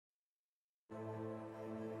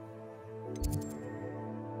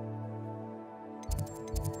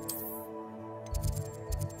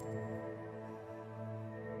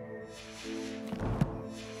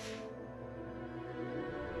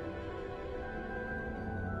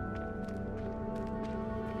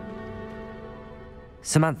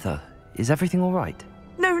Samantha, is everything all right?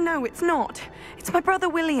 No, it's not. It's my brother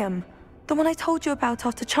William, the one I told you about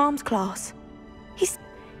after Charms class.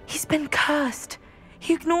 He's been cursed.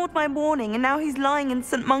 He ignored my warning and now he's lying in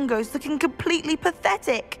St. Mungo's looking completely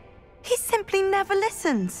pathetic. He simply never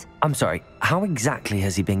listens. I'm sorry, how exactly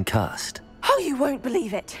has he been cursed? Oh, you won't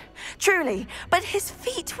believe it. Truly, but his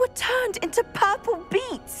feet were turned into purple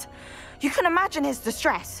beets. You can imagine his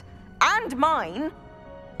distress. And mine.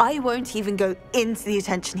 I won't even go into the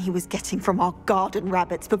attention he was getting from our garden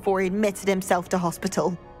rabbits before he admitted himself to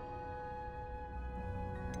hospital.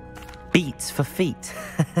 Beets for feet.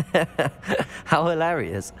 How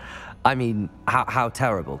hilarious. I mean, how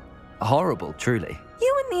terrible. Horrible, truly.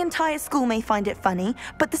 You and the entire school may find it funny,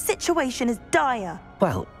 but the situation is dire.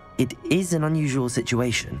 Well, it is an unusual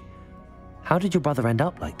situation. How did your brother end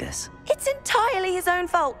up like this? It's entirely his own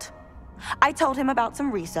fault. I told him about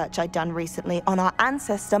some research I'd done recently on our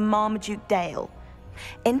ancestor Marmaduke Dale.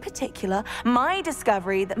 In particular, my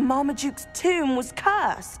discovery that Marmaduke's tomb was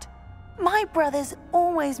cursed. My brother's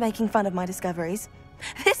always making fun of my discoveries.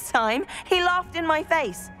 This time, he laughed in my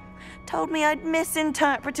face. Told me I'd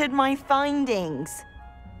misinterpreted my findings.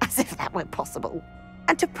 As if that were possible.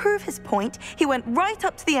 And to prove his point, he went right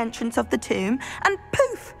up to the entrance of the tomb and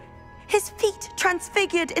poof! His feet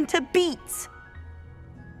transfigured into beets.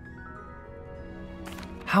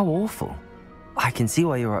 How awful. I can see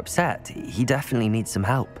why you're upset. He definitely needs some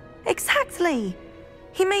help. Exactly.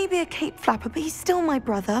 He may be a cape flapper, but he's still my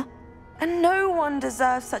brother. And no one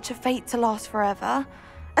deserves such a fate to last forever,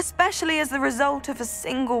 especially as the result of a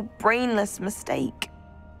single brainless mistake.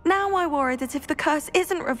 Now I worry that if the curse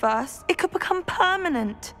isn't reversed, it could become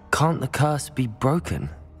permanent. Can't the curse be broken?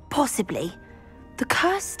 Possibly. The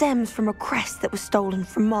curse stems from a crest that was stolen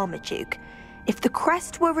from Marmaduke. If the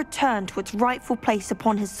crest were returned to its rightful place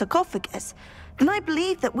upon his sarcophagus, then I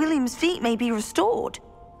believe that William's feet may be restored.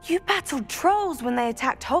 You battled trolls when they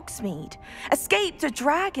attacked Hogsmeade, escaped a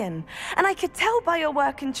dragon, and I could tell by your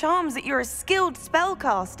work and charms that you're a skilled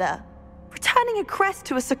spellcaster. Returning a crest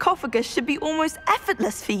to a sarcophagus should be almost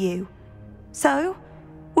effortless for you. So,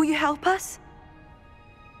 will you help us?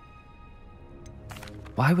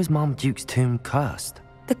 Why was Marmaduke's tomb cursed?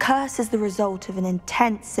 The curse is the result of an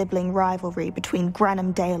intense sibling rivalry between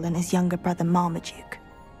Granham Dale and his younger brother Marmaduke.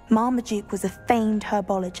 Marmaduke was a famed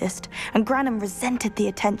herbologist, and Granham resented the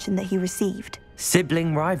attention that he received.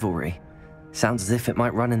 Sibling rivalry? Sounds as if it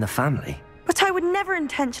might run in the family. But I would never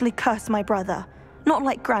intentionally curse my brother, not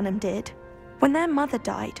like Granham did. When their mother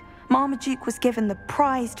died, Marmaduke was given the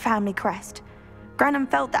prized family crest. Granham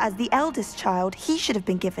felt that as the eldest child, he should have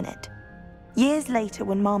been given it. Years later,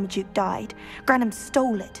 when Marmaduke died, Granham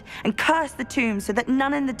stole it and cursed the tomb so that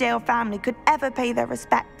none in the Dale family could ever pay their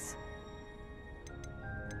respects.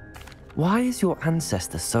 Why is your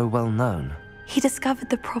ancestor so well known? He discovered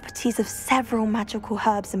the properties of several magical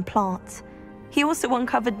herbs and plants. He also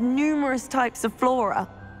uncovered numerous types of flora.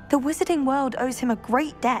 The wizarding world owes him a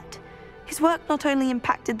great debt. His work not only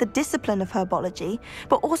impacted the discipline of herbology,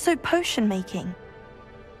 but also potion making.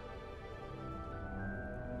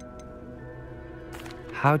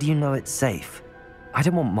 How do you know it's safe? I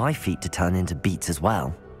don't want my feet to turn into beets as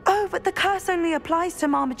well. Oh, but the curse only applies to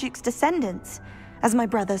Marmaduke's descendants, as my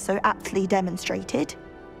brother so aptly demonstrated.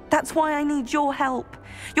 That's why I need your help.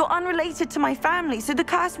 You're unrelated to my family, so the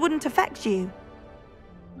curse wouldn't affect you.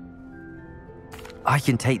 I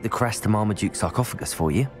can take the crest to Marmaduke's sarcophagus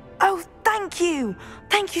for you. Oh, thank you!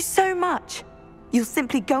 Thank you so much! You'll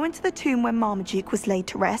simply go into the tomb where Marmaduke was laid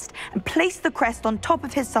to rest and place the crest on top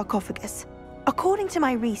of his sarcophagus. According to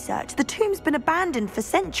my research, the tomb's been abandoned for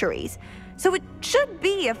centuries, so it should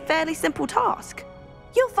be a fairly simple task.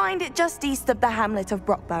 You'll find it just east of the hamlet of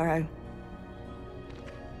Brockborough.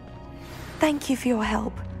 Thank you for your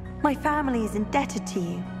help. My family is indebted to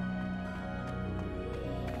you.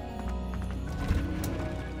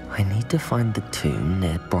 I need to find the tomb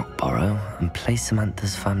near Brockborough and place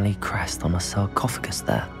Samantha's family crest on a sarcophagus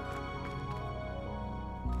there.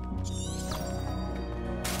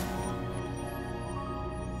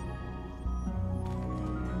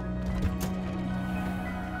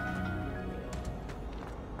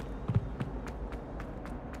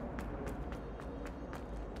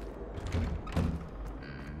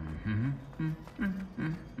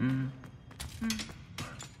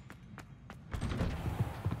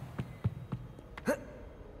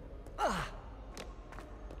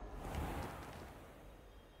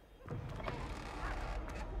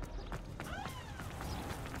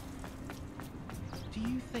 Do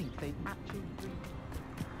you think they'd actually...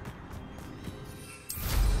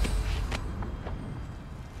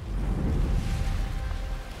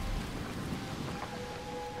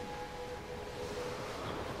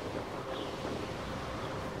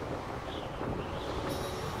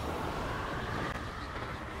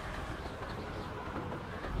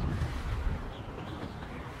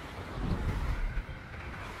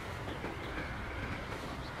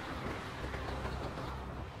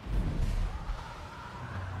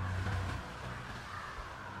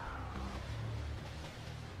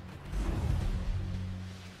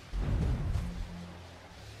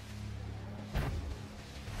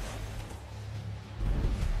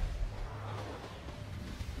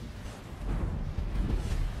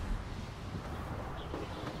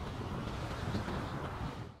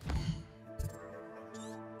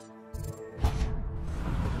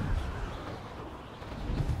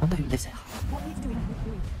 wonder who lives here. What he's doing.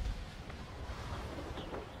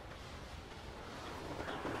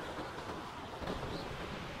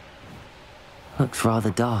 Looks rather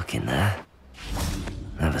dark in there.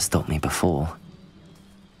 Never stopped me before.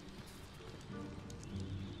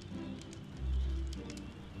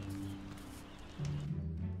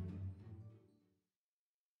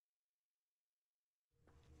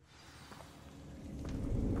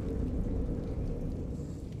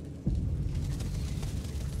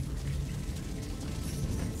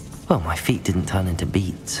 Well, my feet didn't turn into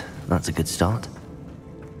beets. That's a good start.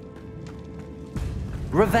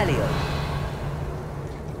 Revelio.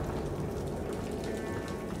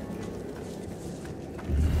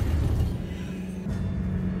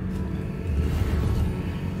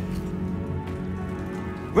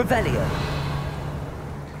 Revelio.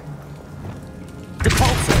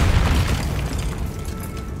 Depulso.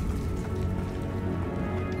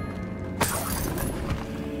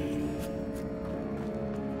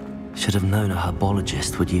 Should have known a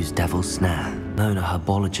herbologist would use Devil's Snare.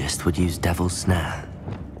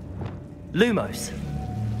 Lumos.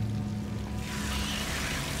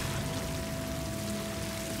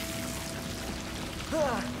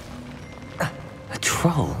 A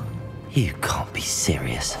troll? You can't be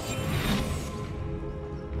serious.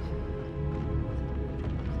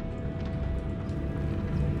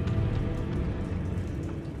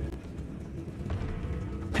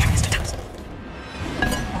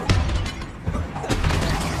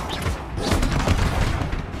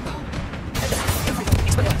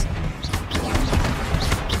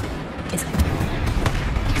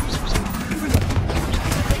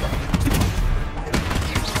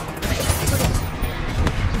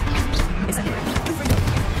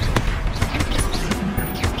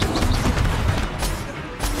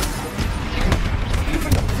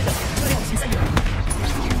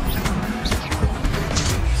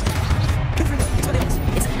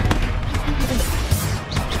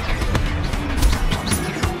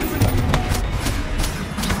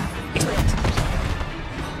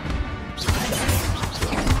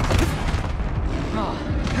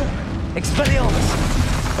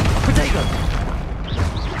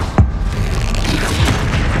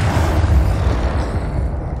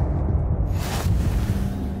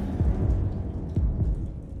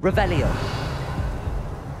 Revelio.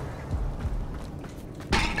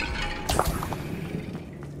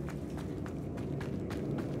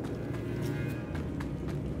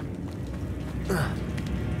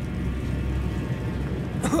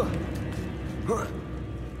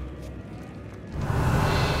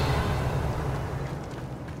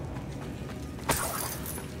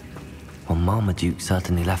 Well, Marmaduke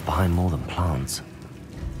certainly left behind more than plants.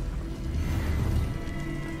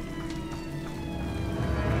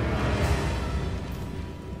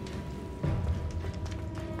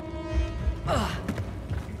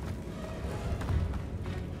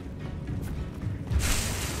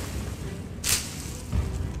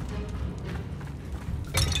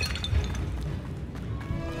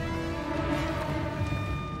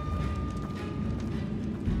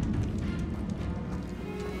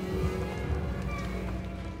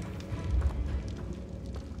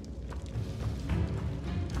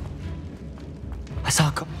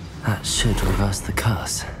 That should reverse the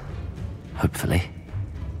curse. Hopefully.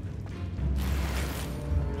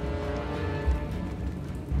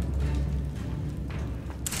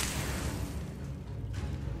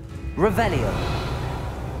 Revelio.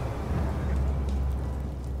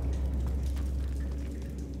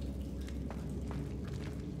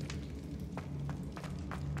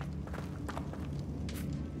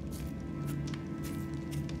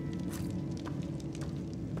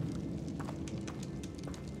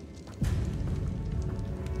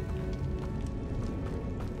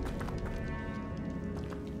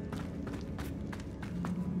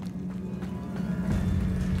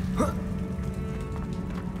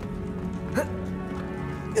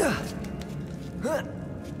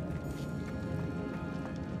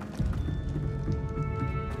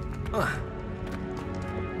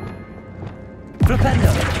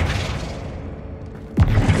 Flipendo.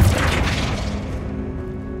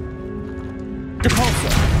 Depulso.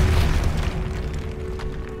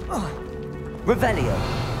 Revelio.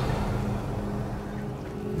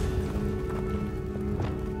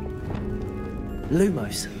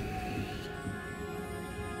 Lumos.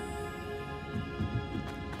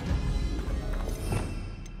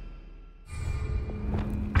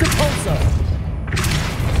 Depulso.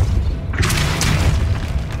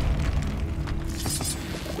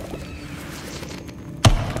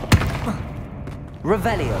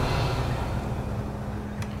 Revelio.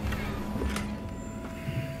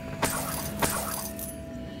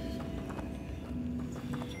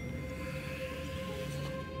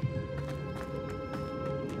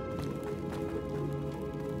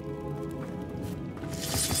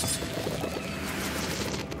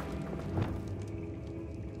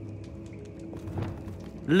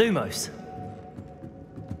 Lumos.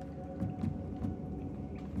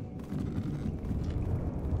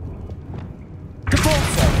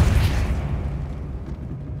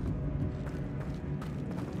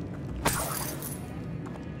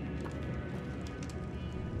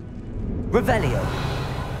 Revelio.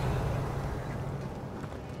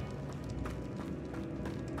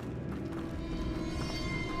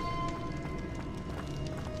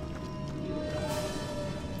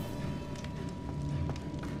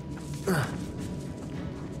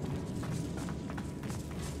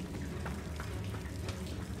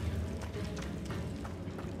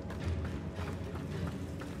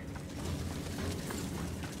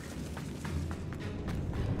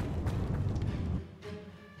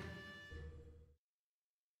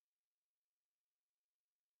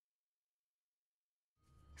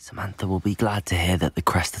 Samantha will be glad to hear that the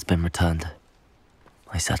crest has been returned.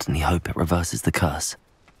 I certainly hope it reverses the curse.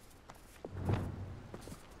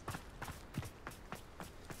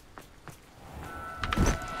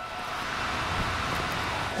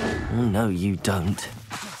 Oh, no, you don't.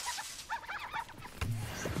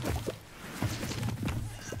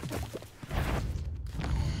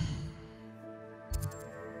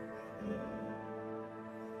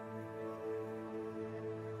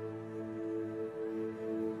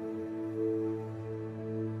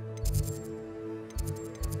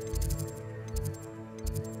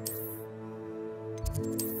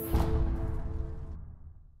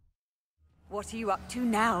 What are you up to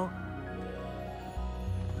now?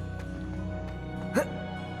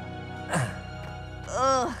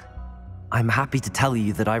 Ugh. I'm happy to tell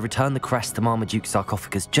you that I returned the crest to Marmaduke's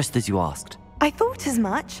sarcophagus just as you asked. I thought as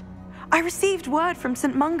much. I received word from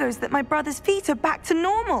St. Mungo's that my brother's feet are back to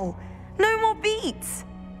normal. No more beats.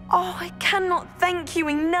 Oh, I cannot thank you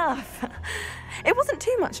enough. It wasn't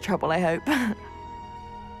too much trouble, I hope.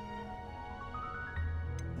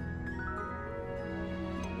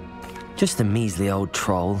 Just a measly old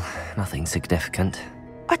troll, nothing significant.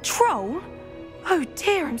 A troll? Oh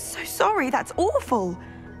dear, I'm so sorry, that's awful.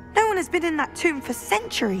 No one has been in that tomb for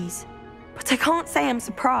centuries. But I can't say I'm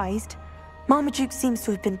surprised. Marmaduke seems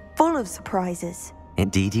to have been full of surprises.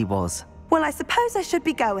 Indeed he was. Well, I suppose I should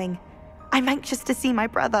be going. I'm anxious to see my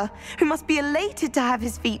brother, who must be elated to have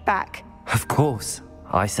his feet back. Of course,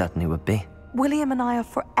 I certainly would be. William and I are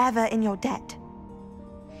forever in your debt.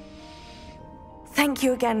 Thank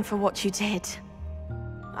you again for what you did.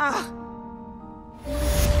 Ah,